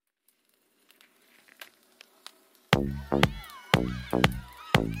We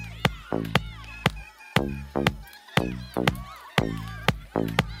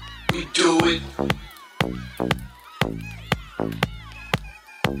do it.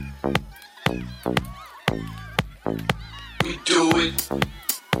 We do it.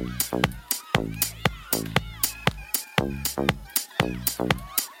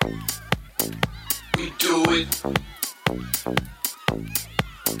 We do it.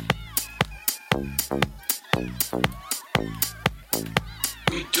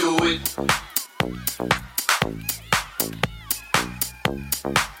 We do it.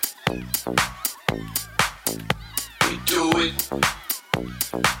 We do it.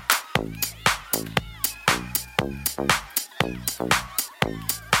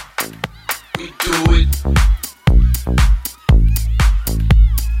 We do it.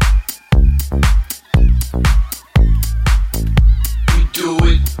 We do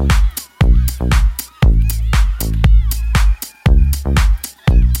it.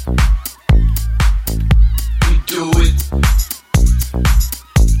 We do it.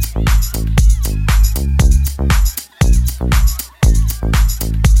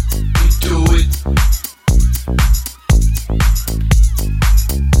 We do it.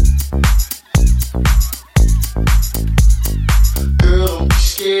 Girl, don't be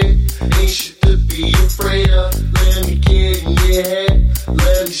scared. Ain't shit to be afraid of. Let me get in your head.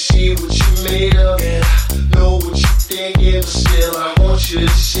 Let me see what you made of. Yeah, know what you thinking, but still I want you to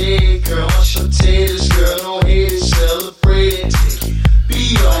say it. Girl, wash your taters. Girl, don't hate it, celebrate it.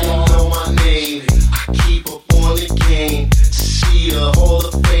 Be all you know my name. I keep up on the game to see the Hall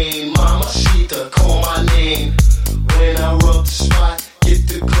of Fame. Mama Sita, call my name. When I rub the spot, get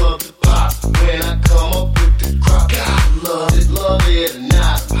the club to pop. When I come up with the crop, God love it or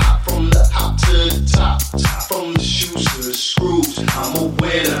not. Hop from the hop to the top, from the shoes to the screws. I'm a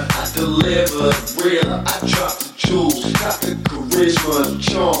winner, I deliver the realer. I drop the jewels, got the charisma, the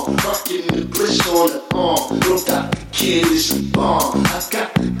charm, rocking the bliss on the arm. No doubt the kid is a bomb. I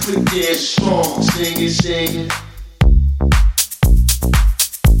got the click there strong, singing.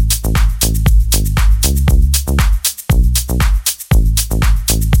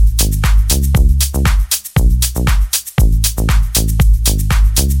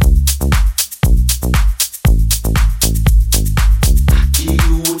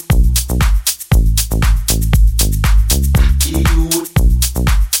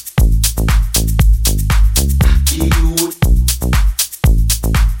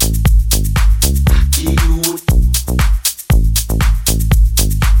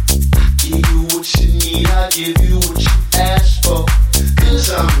 Give you what you ask for, 'cause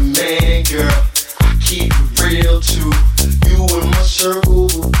I'm the man, girl. I keep it real too. You in my circle,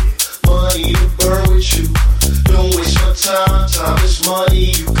 money to burn with you. Don't waste my time, time is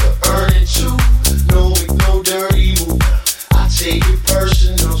money, you can earn it too. No make no dirty move, I take it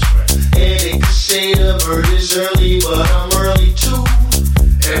personal. And they could say the bird is early, but I'm early too.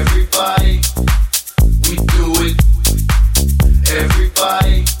 Everybody, we do it.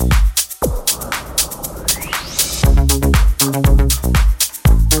 Everybody.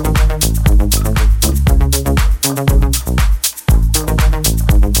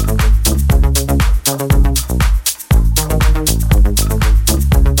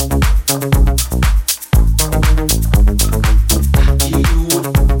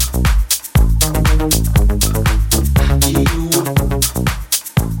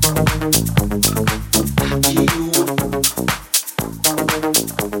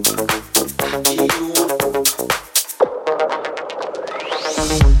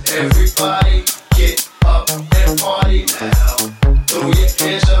 Everybody get up and party now. Throw your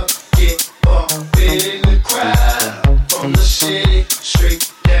hands up, get bumpin' in the crowd. From the city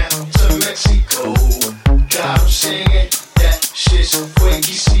straight down to Mexico. Got 'em singing, that shit's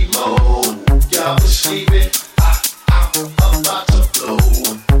fueguísimo. Y'all been sleeping, I'm about to blow.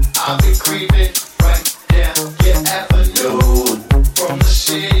 I've been creeping right down your avenue. From the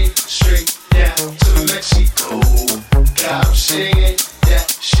city straight down to Mexico. Got 'em singing, that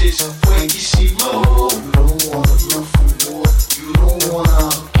shit's fueguísimo. You don't wanna look for war. You don't wanna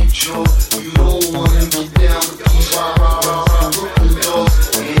get your. You don't wanna get down with these rah rah rah rah Brooklyn dogs.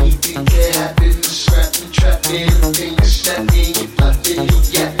 Anything can happen.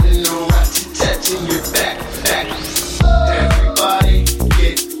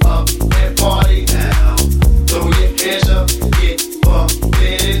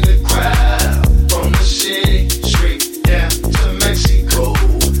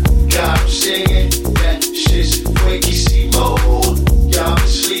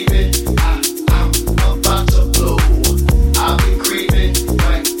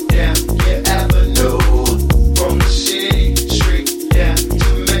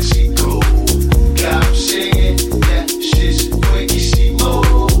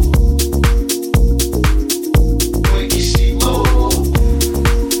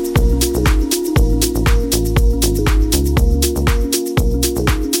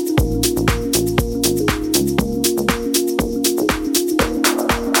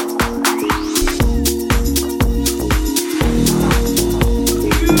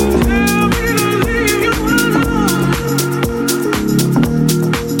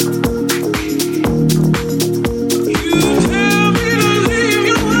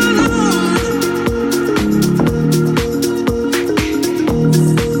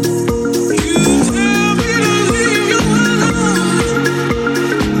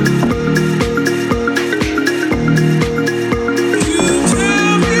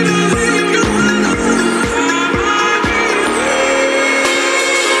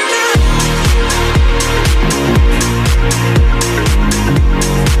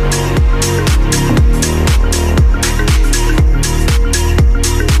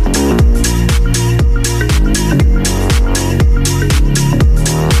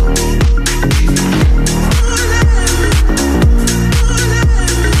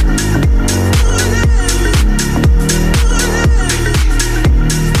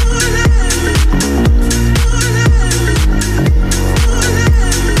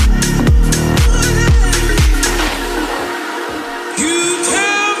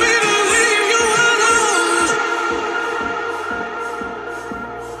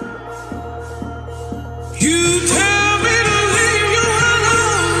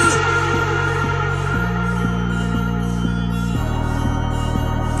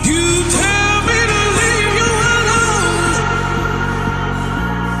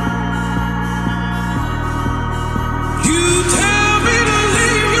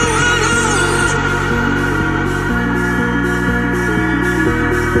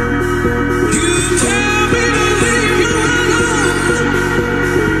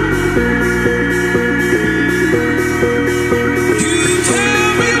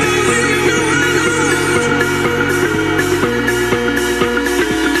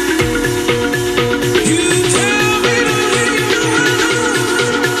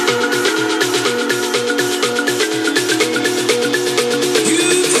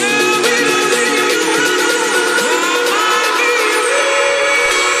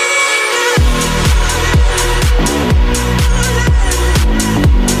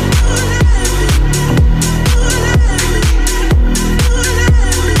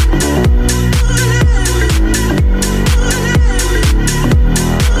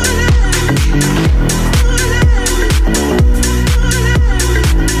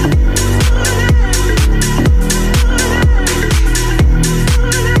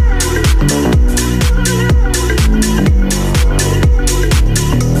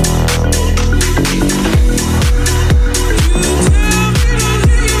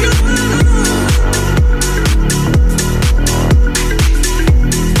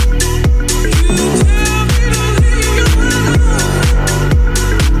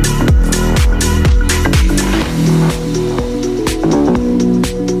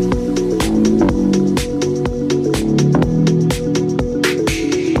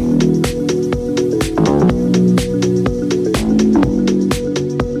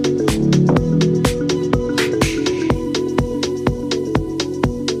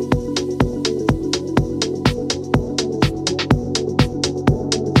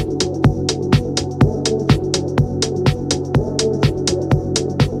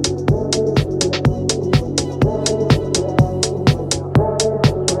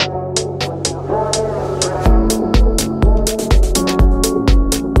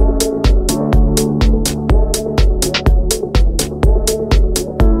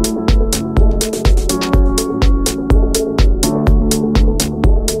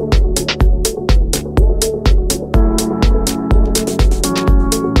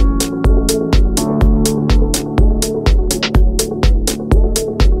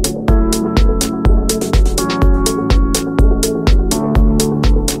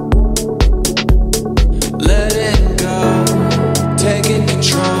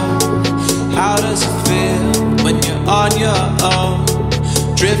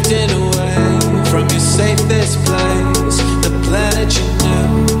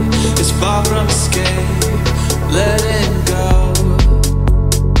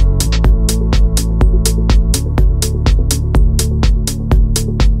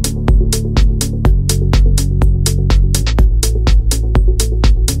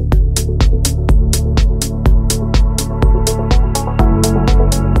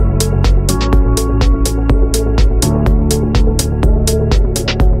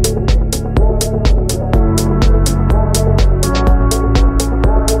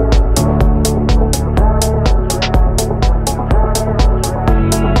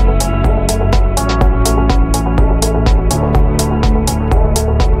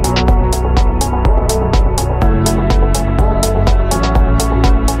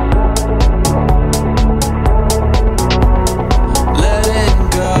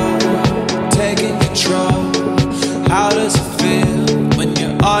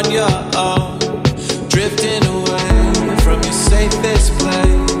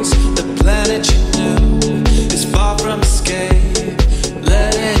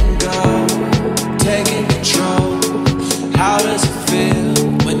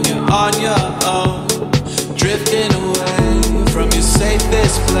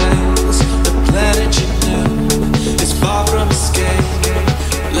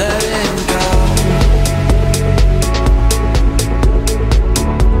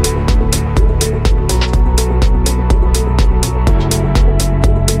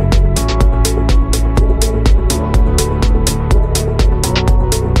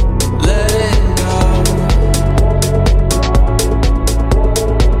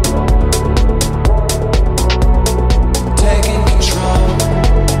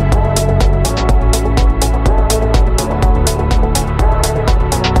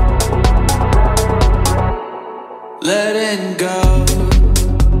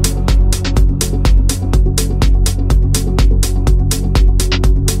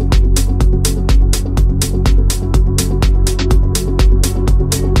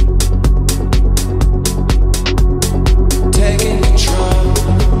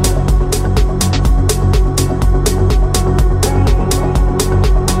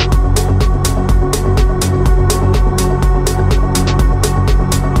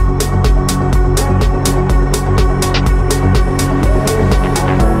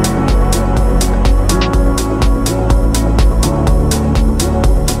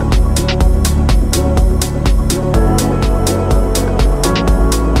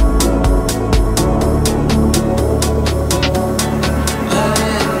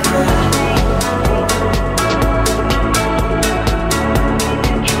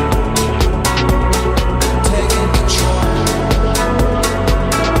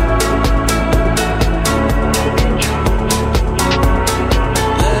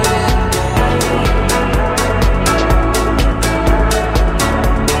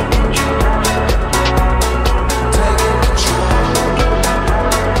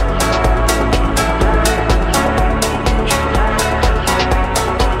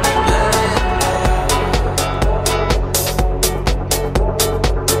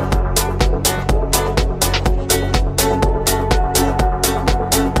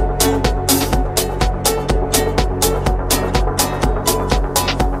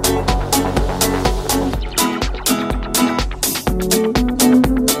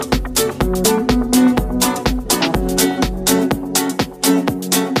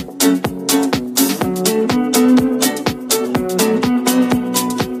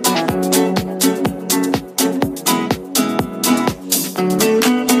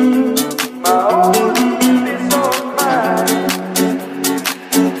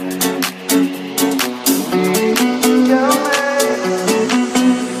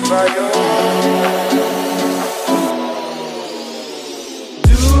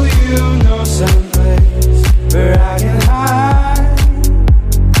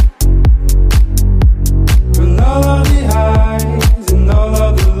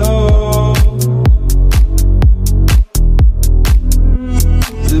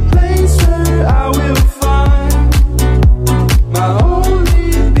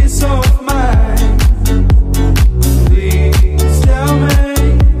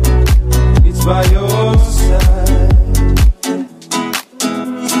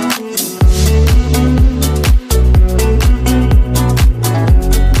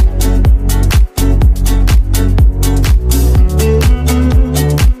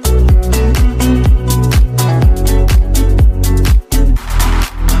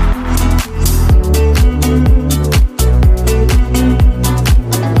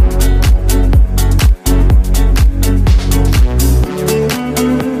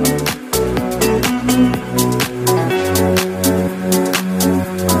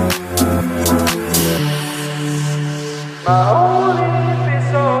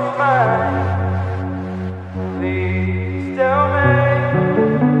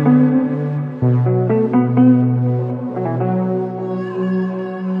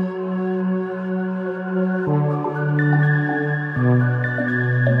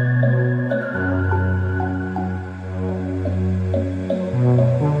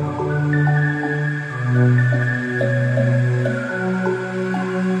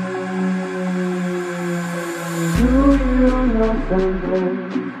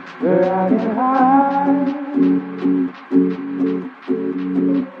 where I can hide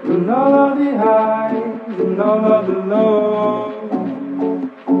from all of the highs and all of the lows.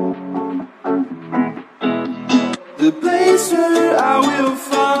 The place where I will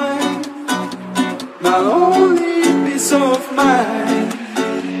find my only peace of mind.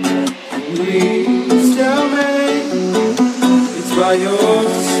 Please tell me it's by your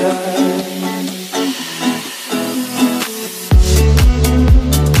side.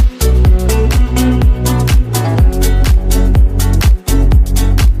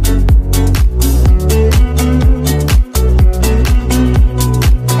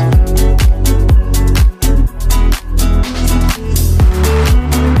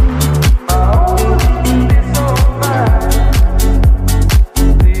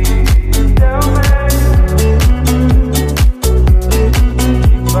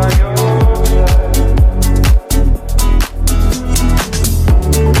 By your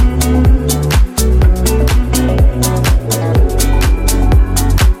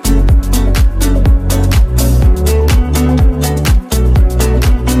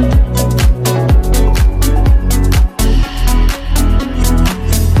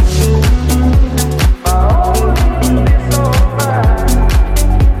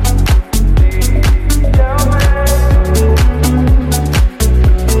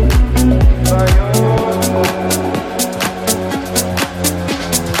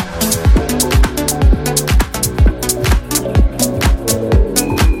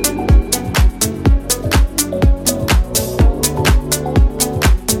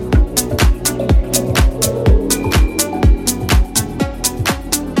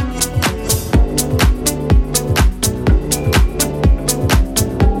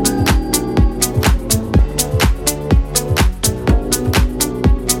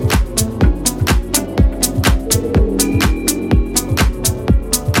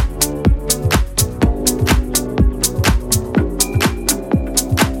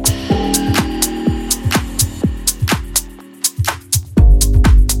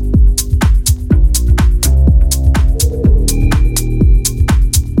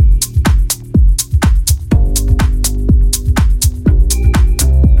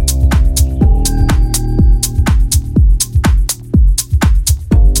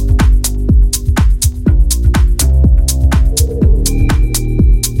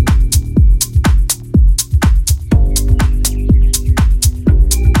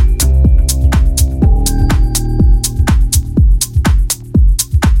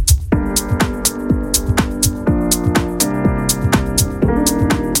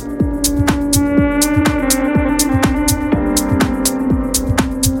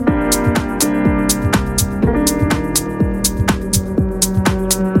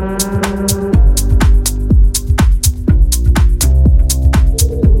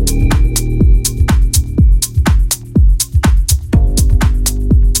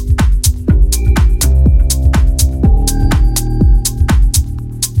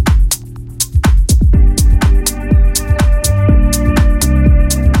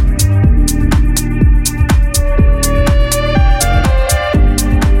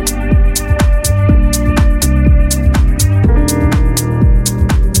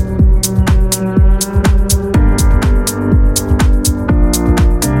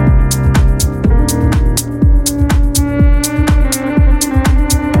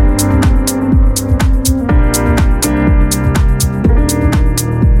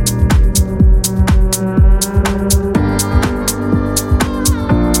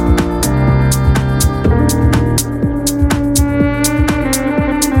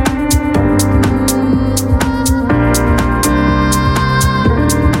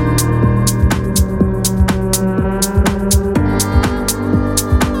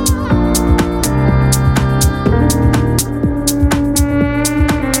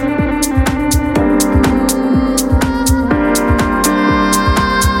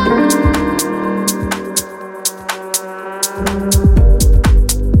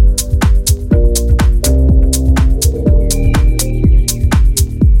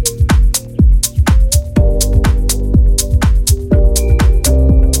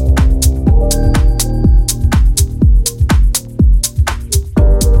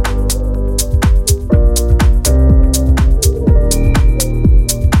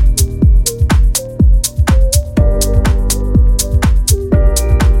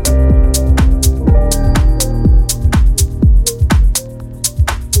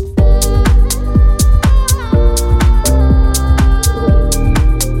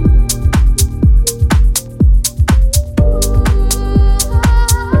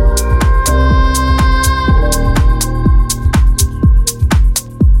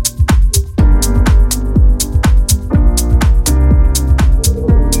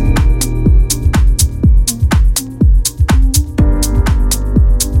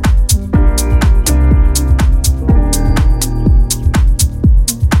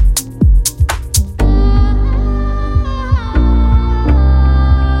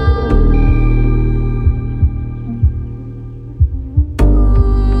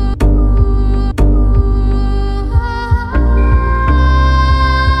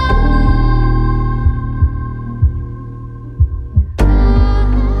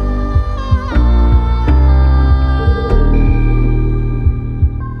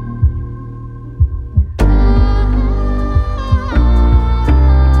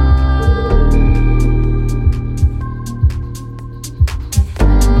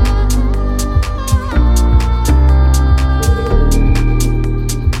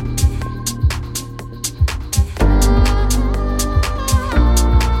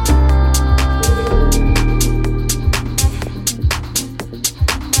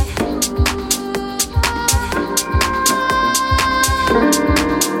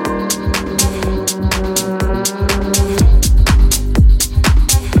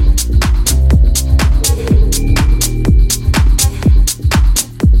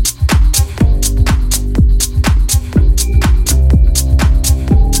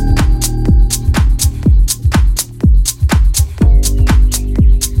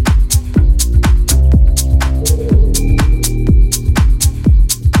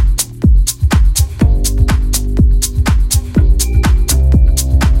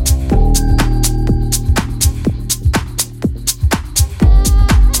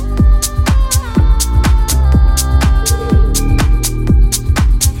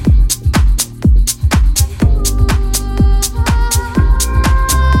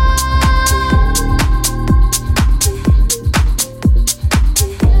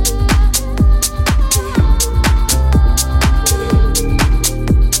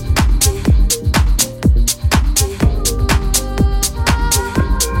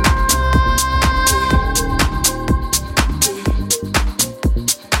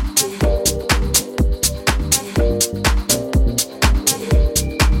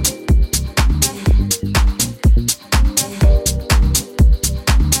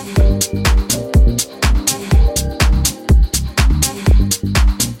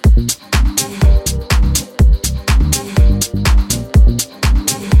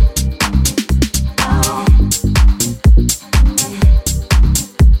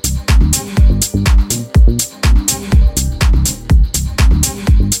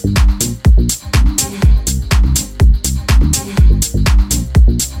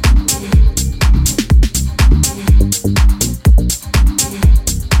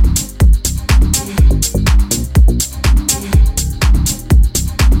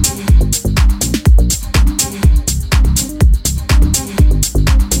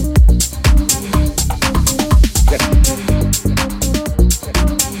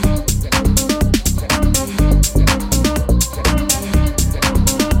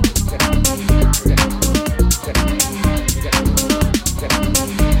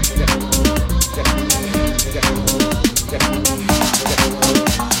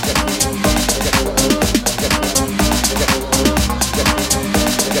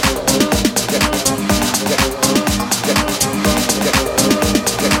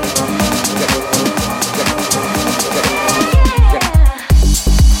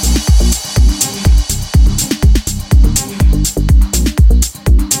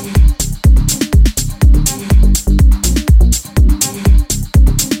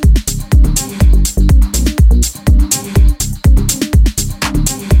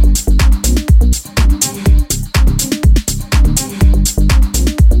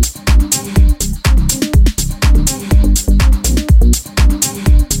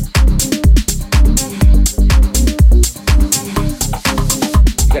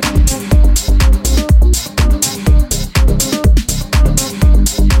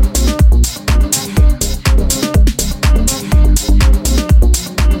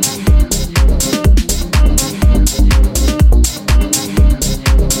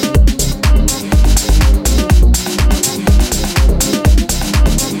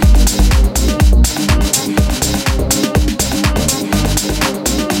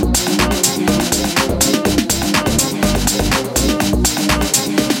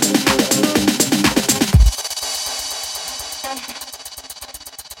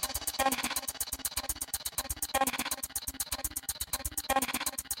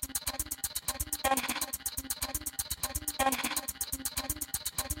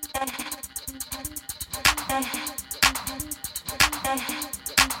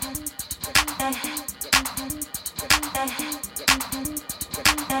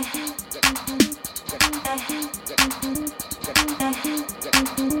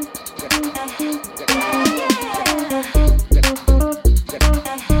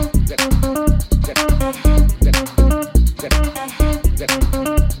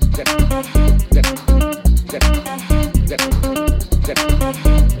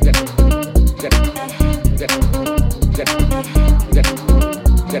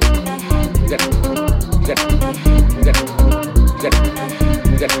Yeah.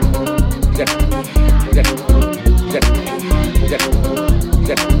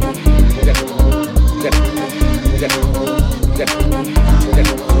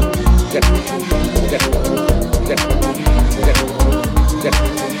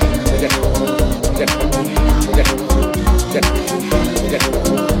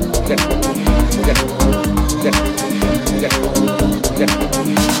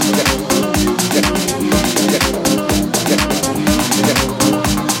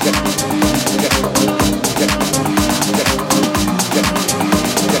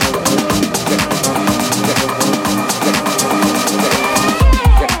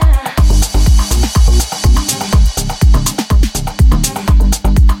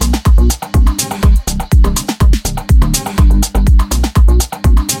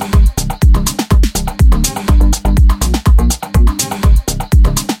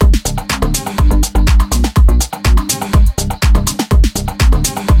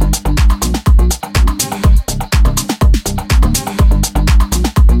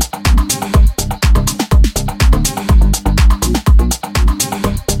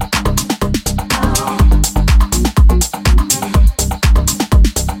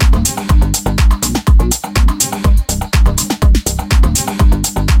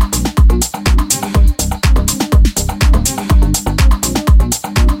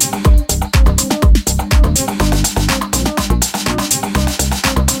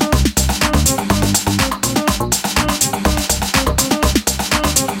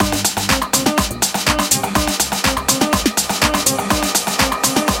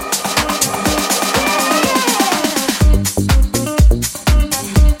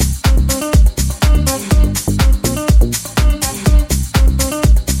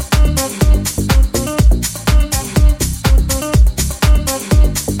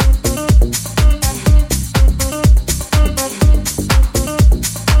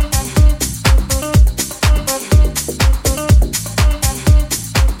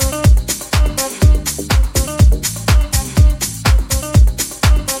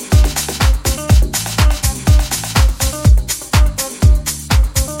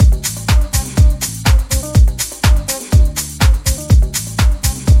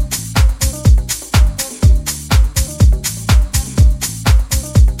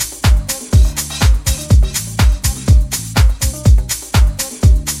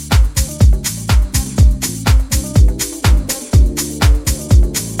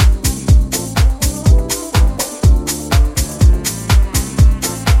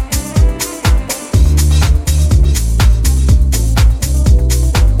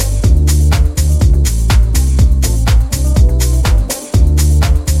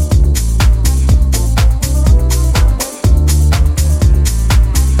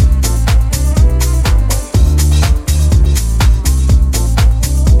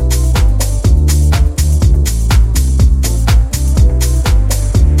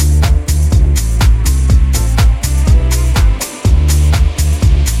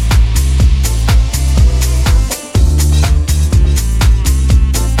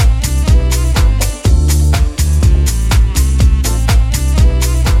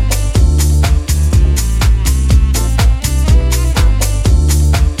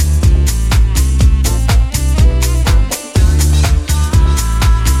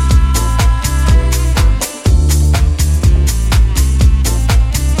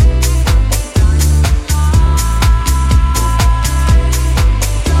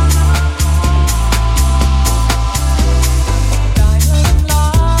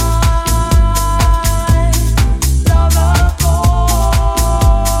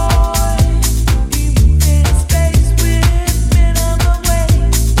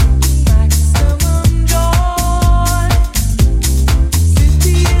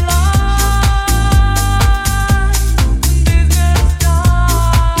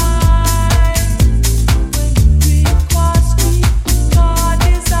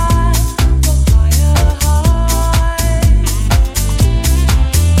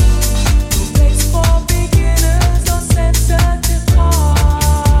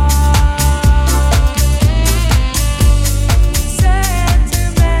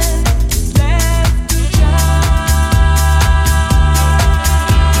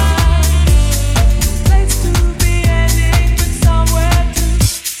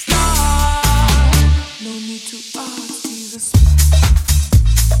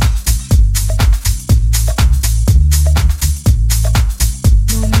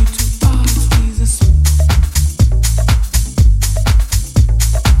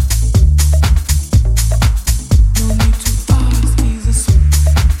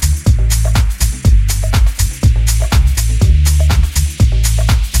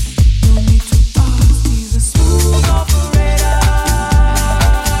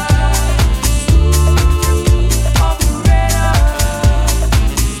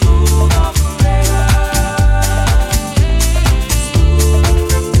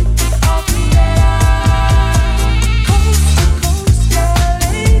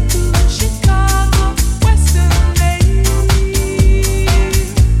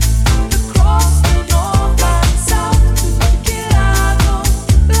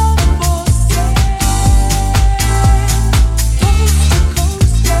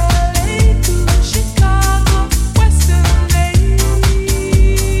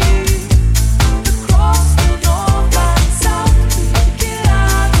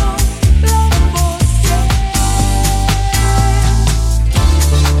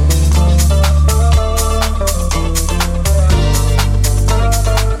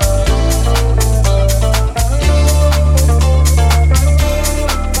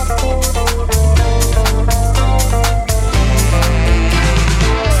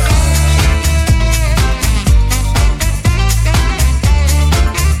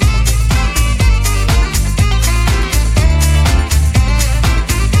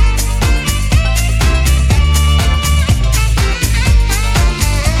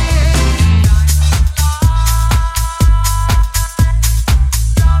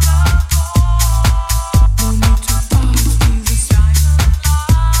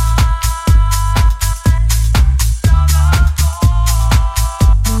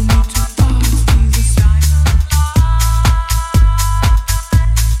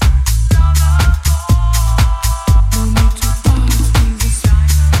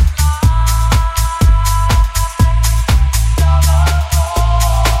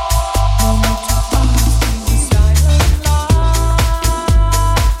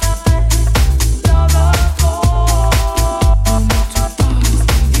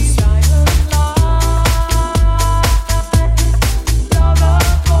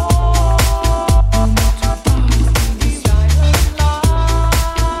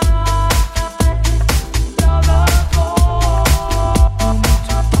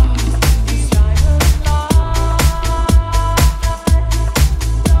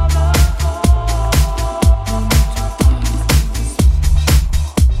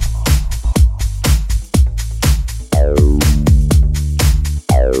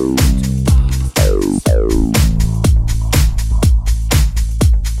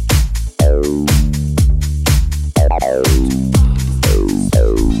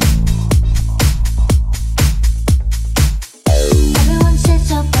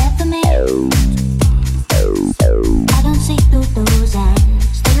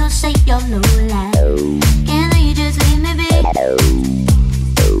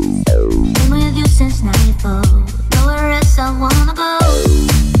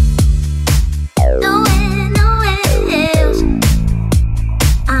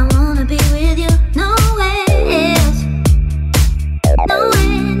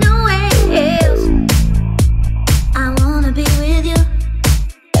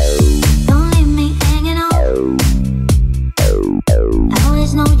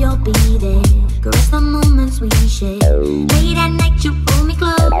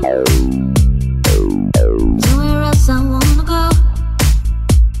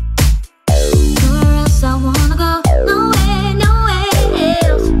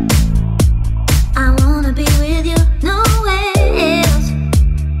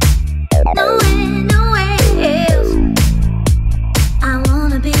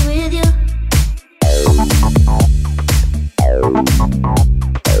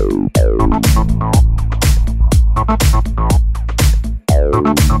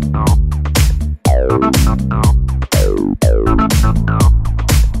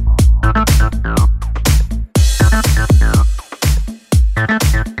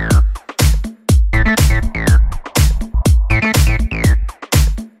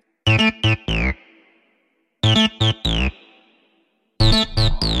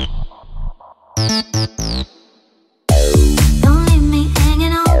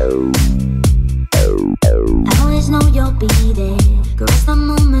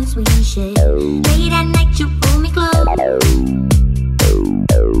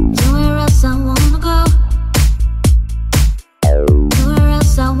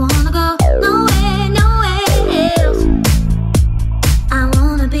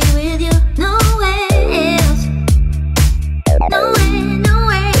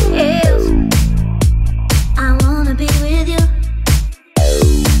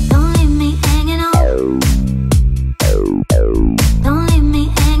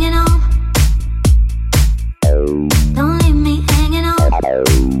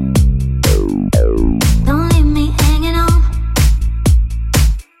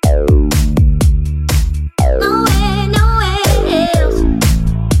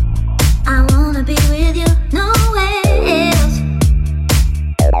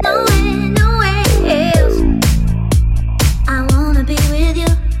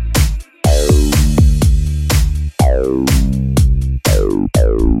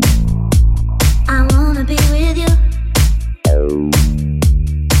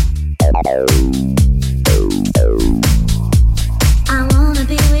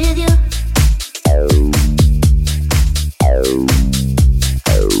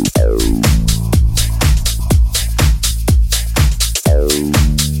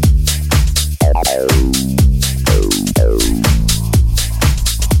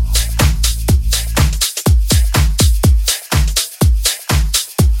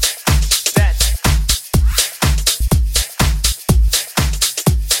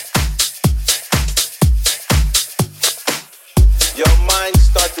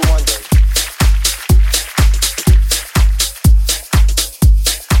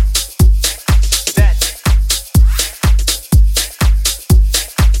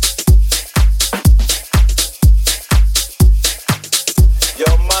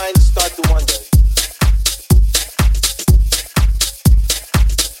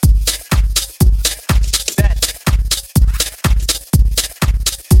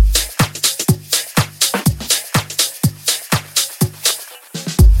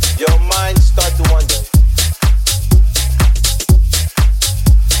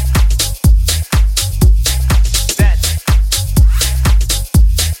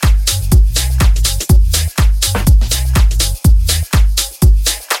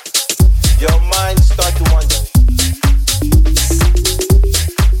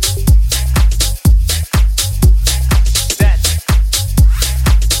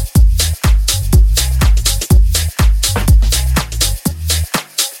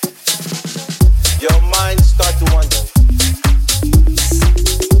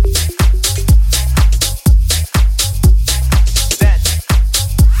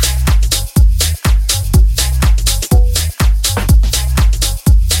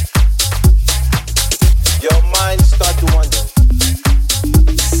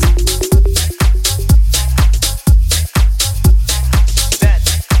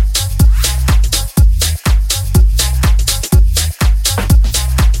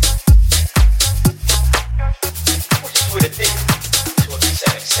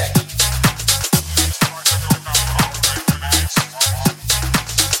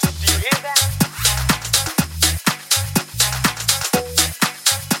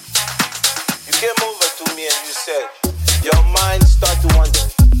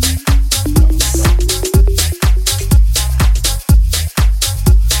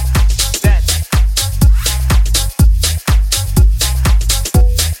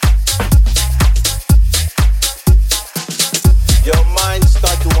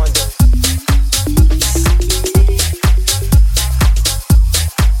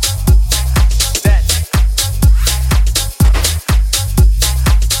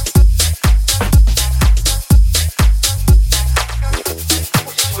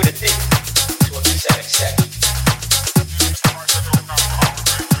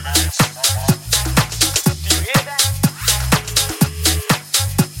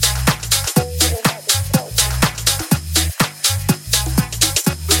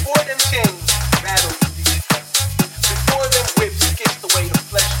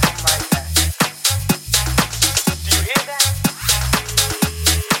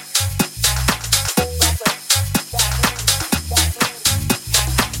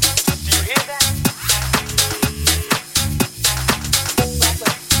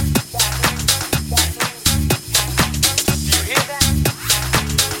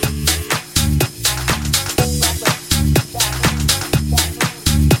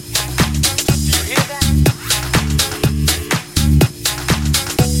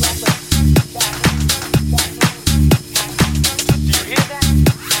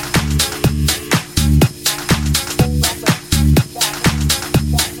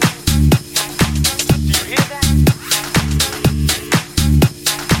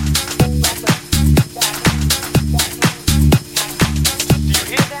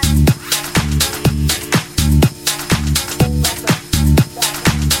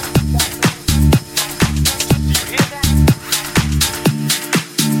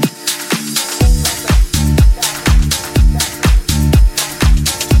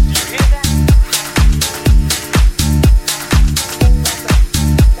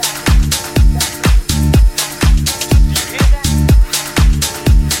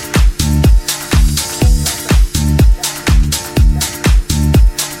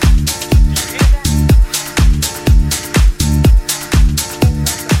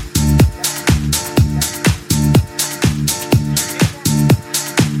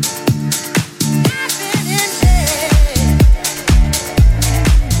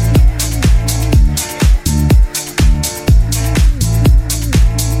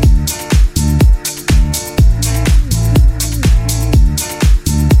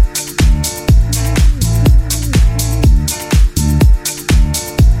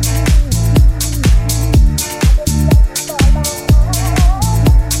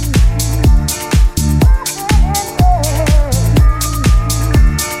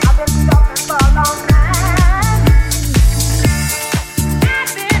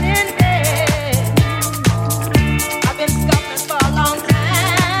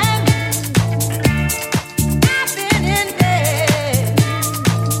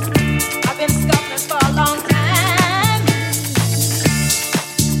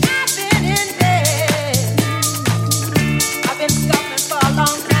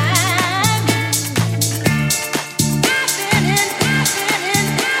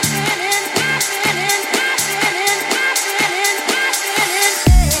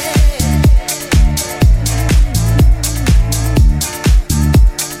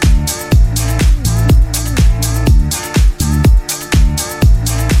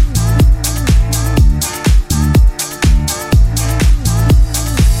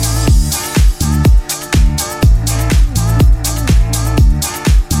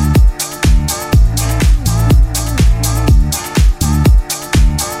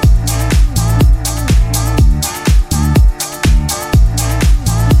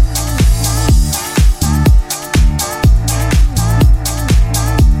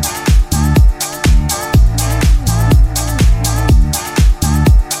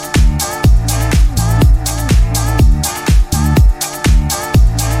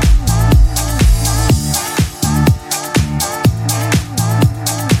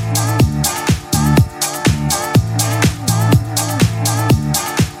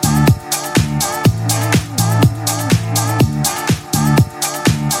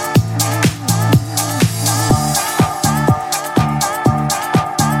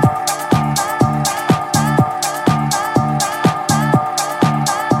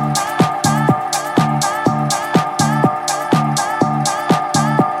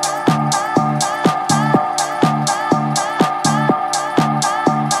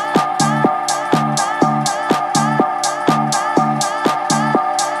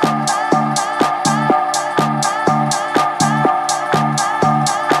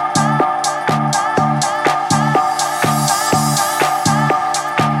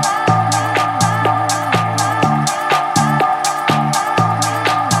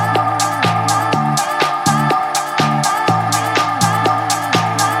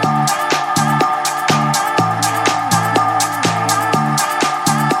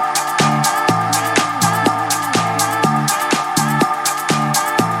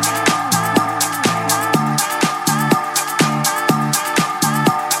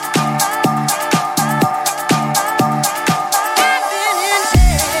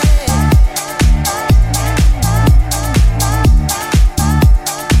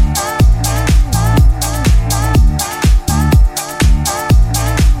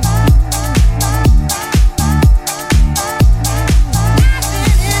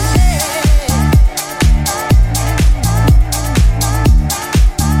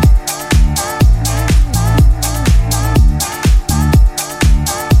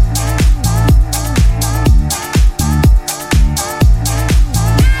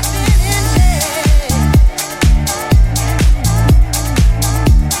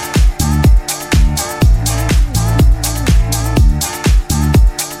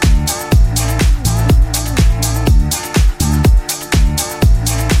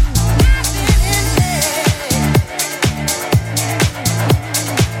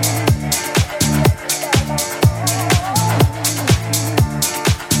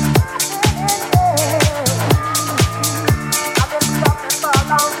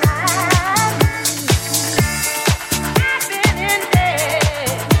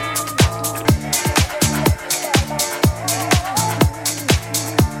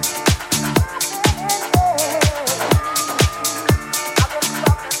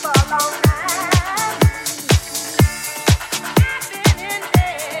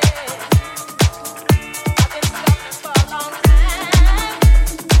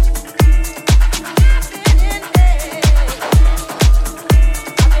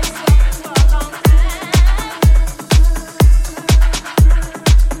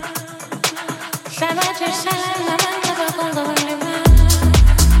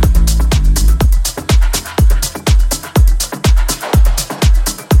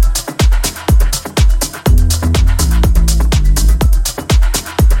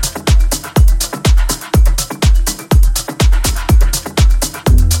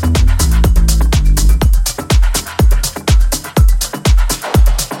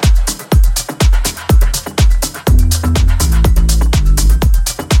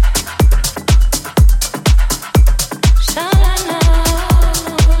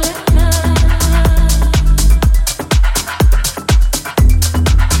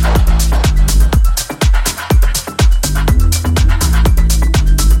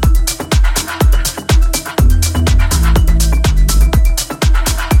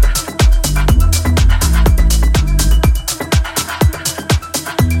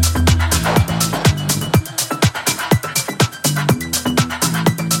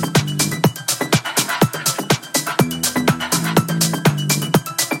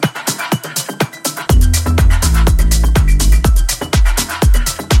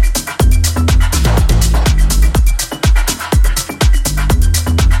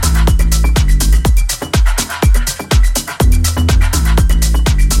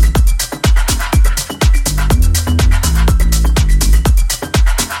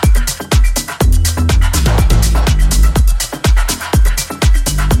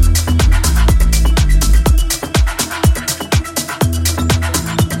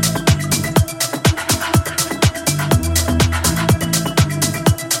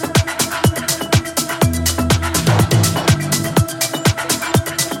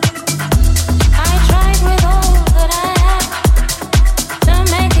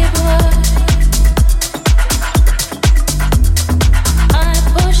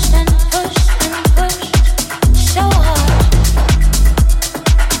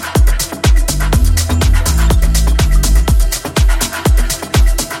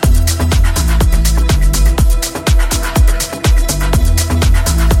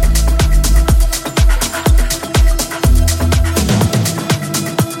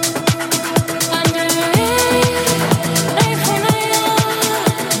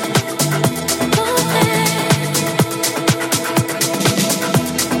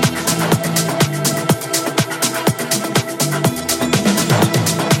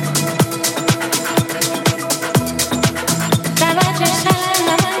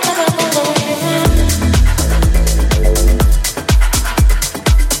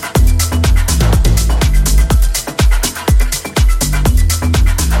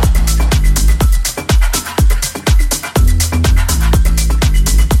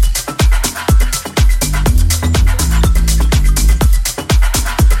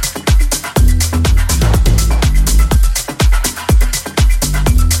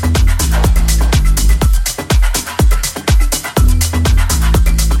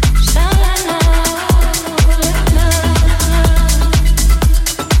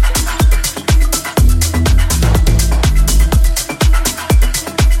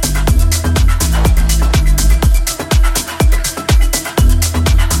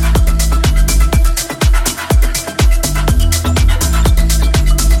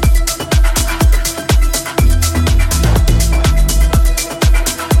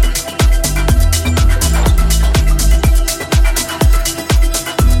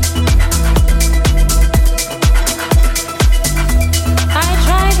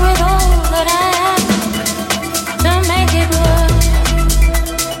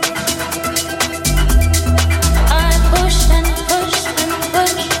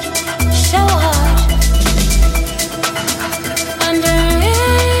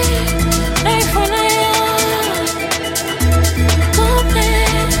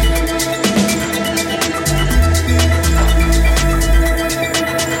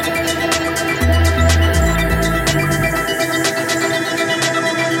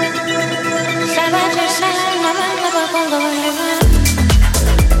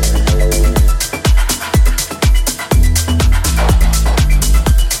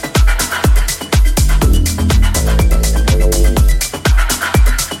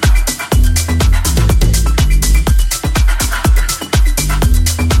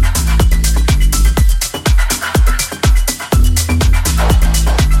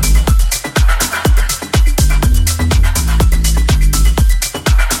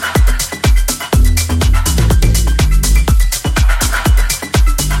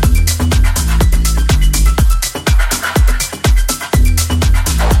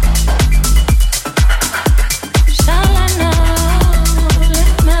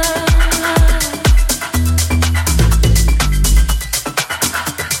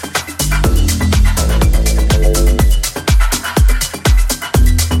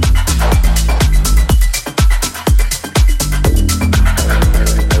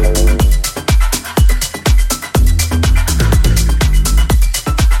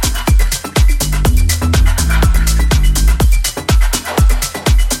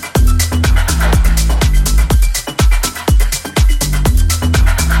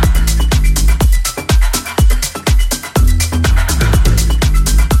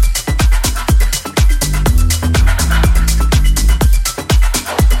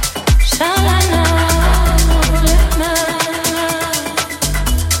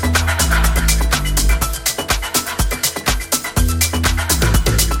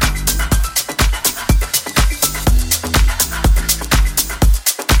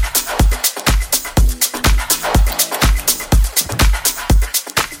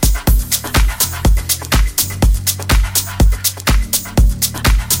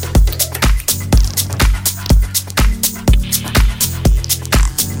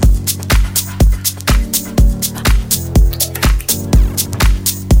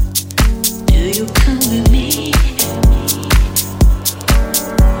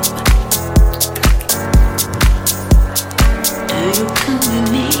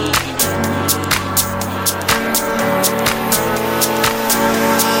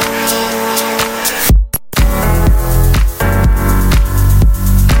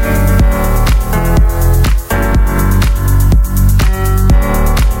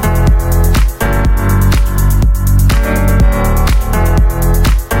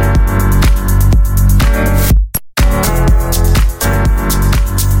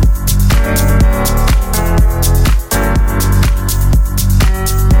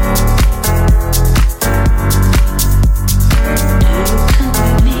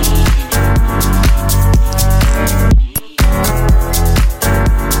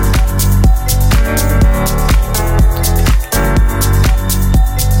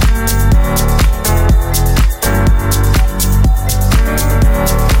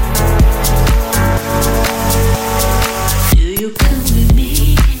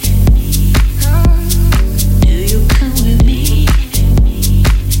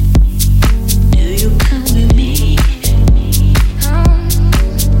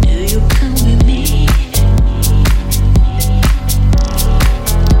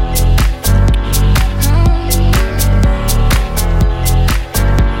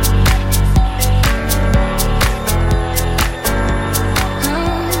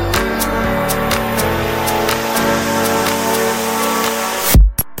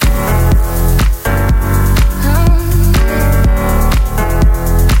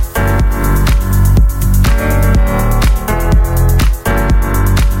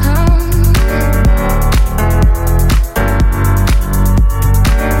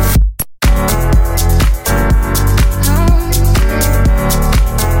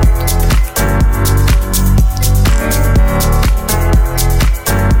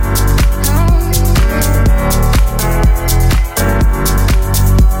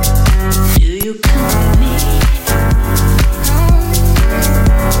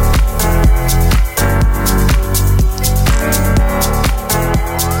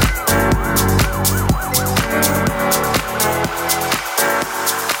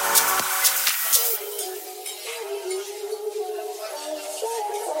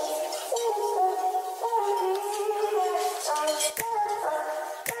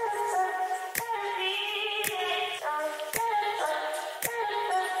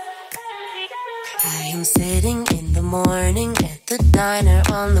 am sitting in the morning at the diner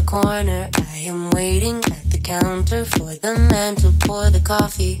on the corner. I am waiting at the counter for the man to pour the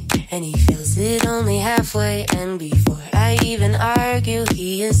coffee, and he fills it only halfway. And before I even argue,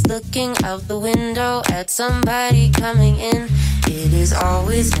 he is looking out the window at somebody coming in. It is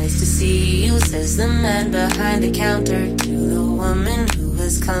always nice to see you, says the man behind the counter to the woman who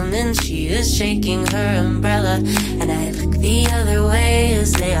is coming. She is shaking her umbrella, and I look the other way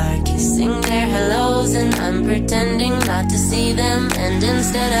as they are kissing their hellos, and I'm pretending not to see them, and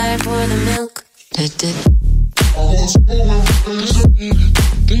instead I pour the milk.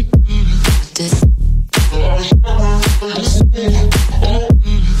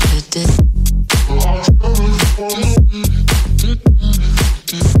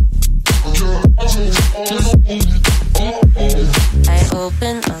 I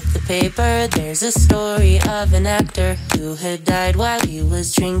open up the paper, there's a story of an actor who had died while he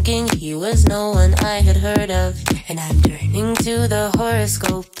was drinking. He was no one I had heard of, and I'm turning to the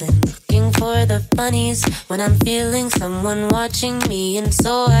horoscope and looking for the funnies when I'm feeling someone watching me, and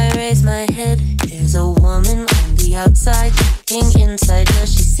so I raise my head. There's a woman on the outside looking inside.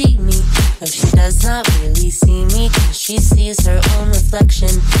 Does she see me? But she does not really see me, cause she sees her own reflection,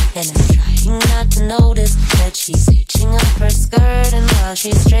 and I'm trying not to notice that she's hitching up her skirt, and while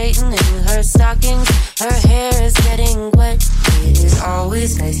she's straightening her stockings, her hair is getting wet. It is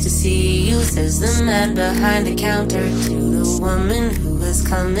always nice to see you, says the man behind the counter to the woman who is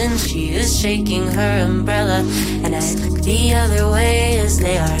coming. She is shaking her umbrella, and I look the other way as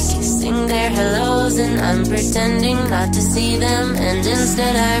they are kissing their hellos, and I'm pretending not to see them, and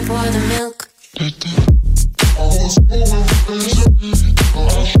instead I pour the milk.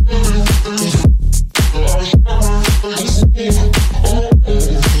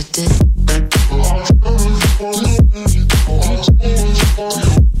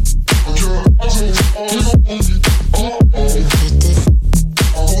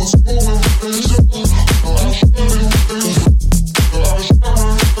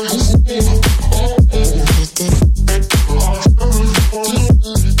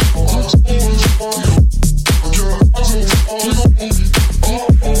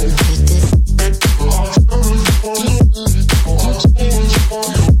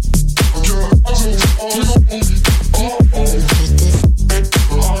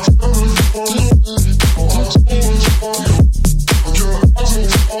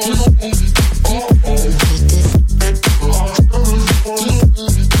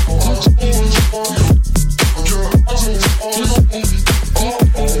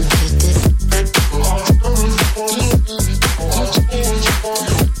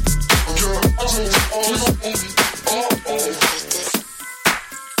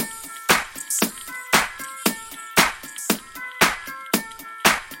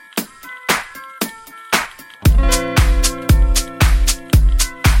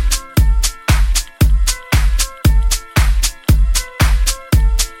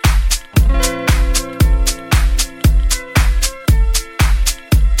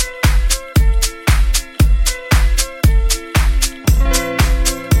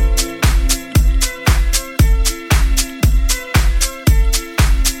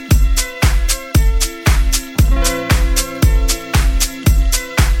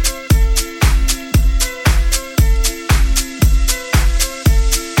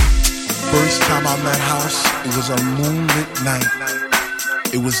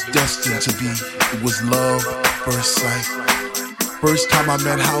 I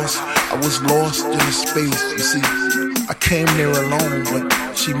met House, I was lost in the space. You see, I came there alone, but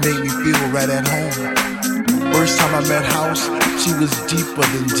she made me feel right at home. First time I met House, she was deeper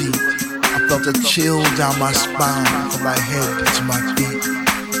than deep. I felt a chill down my spine, from my head to my feet.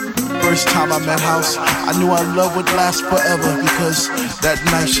 First time I met House, I knew our love would last forever, because that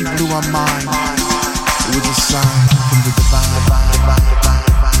night she blew my mind. It was a sign from the divine.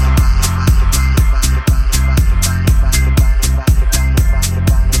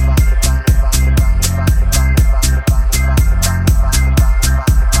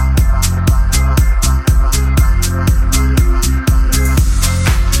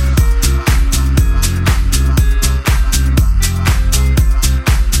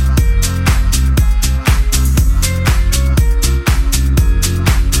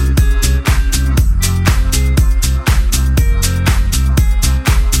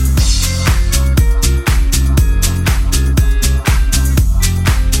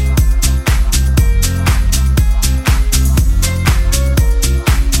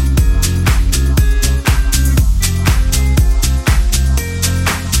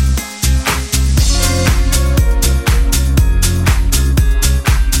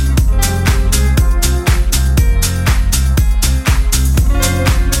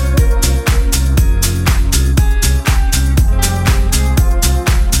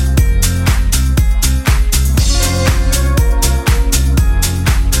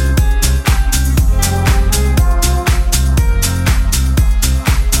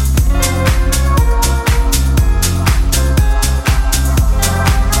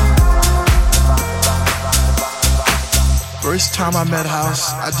 First time I met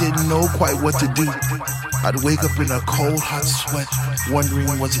House, I didn't know quite what to do. I'd wake up in a cold, hot sweat, wondering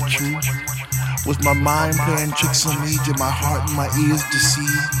was it true? Was my mind playing tricks on me? Did my heart and my ears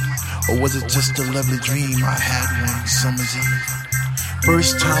deceive? Or was it just a lovely dream I had one summer's eve?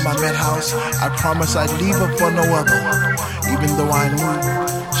 First time I met House, I promised I'd leave her for no other, even though I knew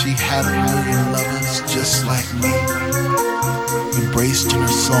she had a million lovers just like me, embraced in her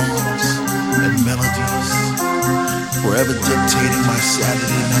songs and melodies, forever dictating my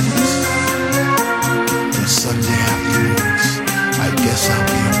Saturday nights and Sunday afternoons. I guess I'll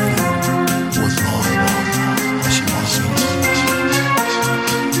be a fool.